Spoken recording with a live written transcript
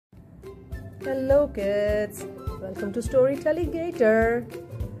Hello kids, welcome to Story Telegator.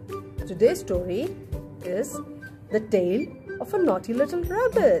 Today's story is The Tale of a Naughty Little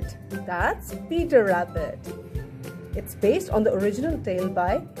Rabbit. That's Peter Rabbit. It's based on the original tale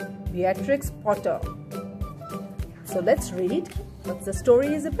by Beatrix Potter. So let's read what the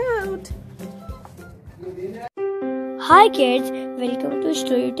story is about. Hi kids, welcome to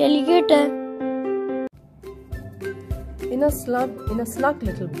Story Telegator. In a snug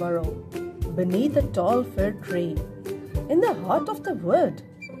little burrow, beneath a tall fir tree, in the heart of the wood,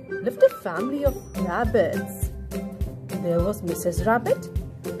 lived a family of rabbits. There was Mrs. Rabbit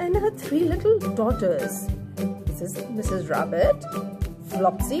and her three little daughters, Mrs. Rabbit,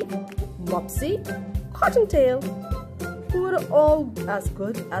 Flopsy, Mopsy, Cottontail, who were all as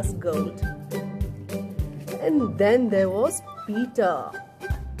good as gold. And then there was Peter.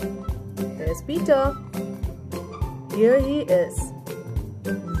 There's Peter. Here he is.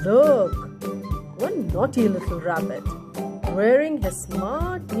 Look, one naughty little rabbit, wearing his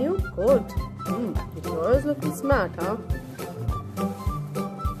smart new coat. He sure is looking smart, huh?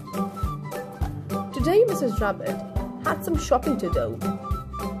 Today, Mrs. Rabbit had some shopping to do.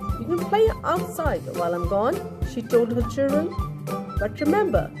 You can play outside while I'm gone, she told her children. But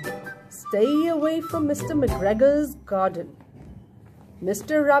remember, stay away from Mr. Mcgregor's garden.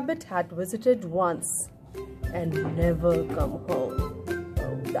 Mr. Rabbit had visited once and never come home.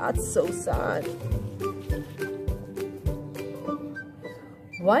 Oh, that's so sad.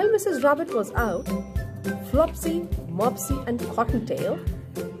 While Mrs. Rabbit was out, Flopsy, Mopsy and Cottontail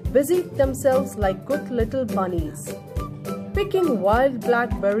busied themselves like good little bunnies, picking wild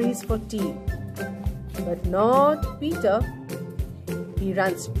blackberries for tea. But not Peter. He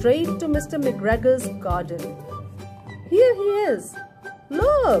ran straight to Mr. Mcgregor's garden. Here he is.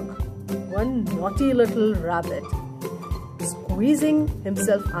 Look! One naughty little rabbit, squeezing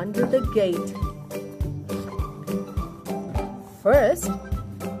himself under the gate. First,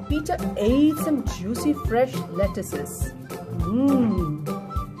 Peter ate some juicy fresh lettuces.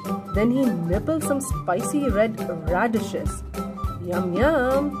 Then he nibbled some spicy red radishes. Yum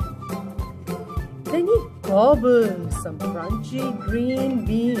yum. Then he gobbled some crunchy green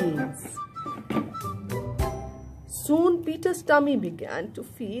beans. Soon Peter's tummy began to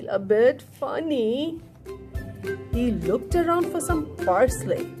feel a bit funny. He looked around for some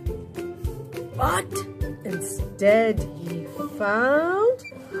parsley, but instead he found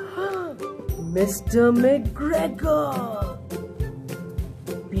Mr. Mcgregor.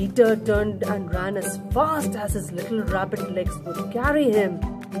 Peter turned and ran as fast as his little rabbit legs would carry him.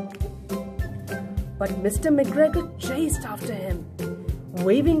 But Mr. Mcgregor chased after him,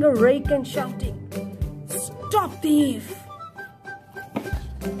 waving a rake and shouting, "Stop, thief!"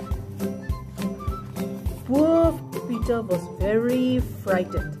 Poor Peter was very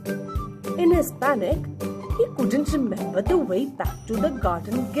frightened. In his panic, he couldn't remember the way back to the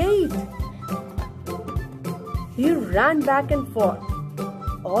garden gate. He ran back and forth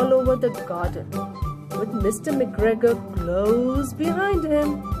all over the garden with Mr. Mcgregor close behind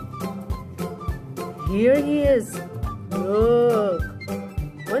him. Here he is. Look,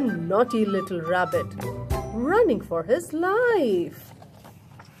 one naughty little rabbit running for his life.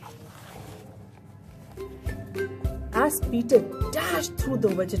 As Peter dashed through the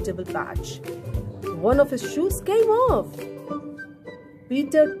vegetable patch, one of his shoes came off.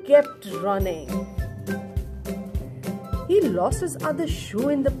 Peter kept running. He lost his other shoe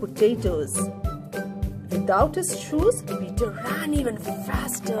in the potatoes. Without his shoes, Peter ran even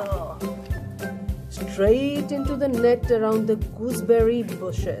faster, straight into the net around the gooseberry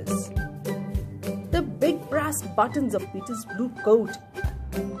bushes. The big brass buttons of Peter's blue coat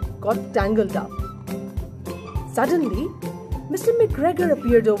got tangled up. Suddenly, Mr. Mcgregor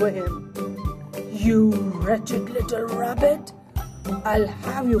appeared over him. "You wretched little rabbit! I'll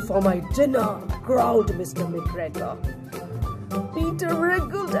have you for my dinner!" growled Mr. Mcgregor. Peter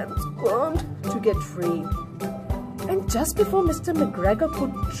wriggled and squirmed to get free. And just before Mr. Mcgregor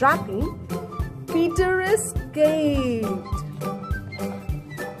could trap him, Peter escaped.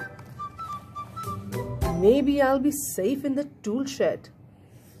 "Maybe I'll be safe in the tool shed,"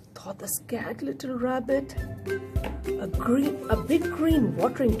 thought the scared little rabbit. A big green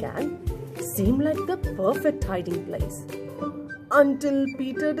watering can seemed like the perfect hiding place, until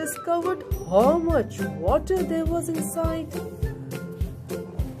Peter discovered how much water there was inside.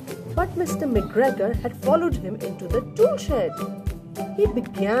 But Mr. Mcgregor had followed him into the tool shed. He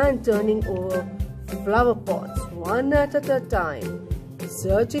began turning over flower pots one at a time,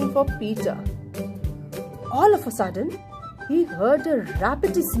 searching for Peter. All of a sudden, he heard a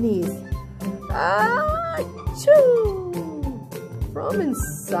rabbit sneeze. "Achoo!" from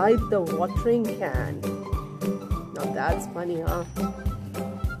inside the watering can. Now that's funny, huh?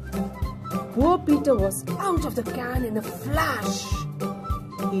 Poor Peter was out of the can in a flash.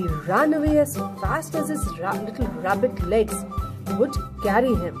 He ran away as fast as his little rabbit legs would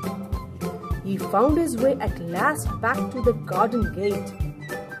carry him. He found his way at last back to the garden gate.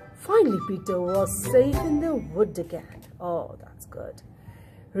 Finally, Peter was safe in the wood again. Oh, that's good.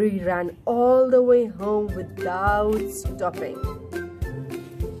 He ran all the way home without stopping.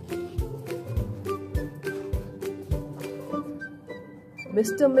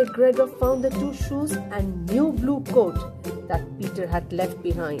 Mr. Mcgregor found the 2 shoes and new blue coat that Peter had left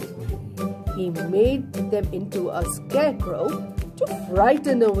behind. He made them into a scarecrow to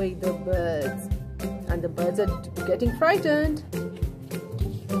frighten away the birds. And the birds are getting frightened.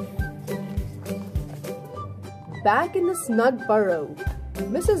 Back in the snug burrow,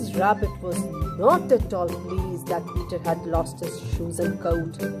 Mrs. Rabbit was not at all pleased that Peter had lost his shoes and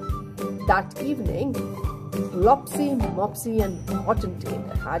coat. That evening, Flopsy, Mopsy and Cottontail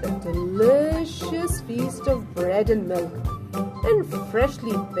had a delicious feast of bread and milk and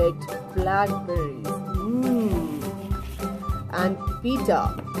freshly baked blackberries. And Peter,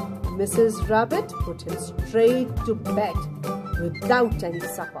 Mrs. Rabbit put him straight to bed without any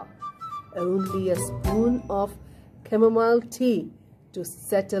supper. Only a spoon of chamomile tea to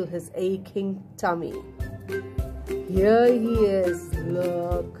settle his aching tummy. Here he is,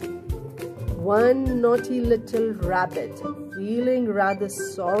 look. One naughty little rabbit, feeling rather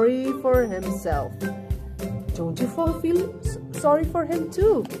sorry for himself. Don't you feel sorry for him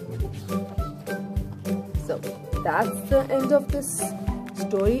too? So that's the end of this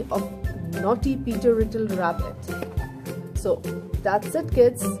story of Naughty Peter Little Rabbit. So that's it,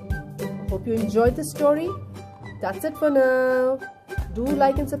 kids. Hope you enjoyed the story. That's it for now. Do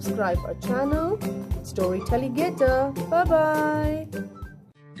like and subscribe our channel, Story Telegator. Bye-bye.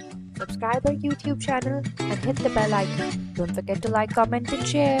 Subscribe our YouTube channel and hit the bell icon. Don't forget to like, comment and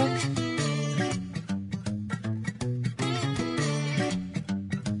share.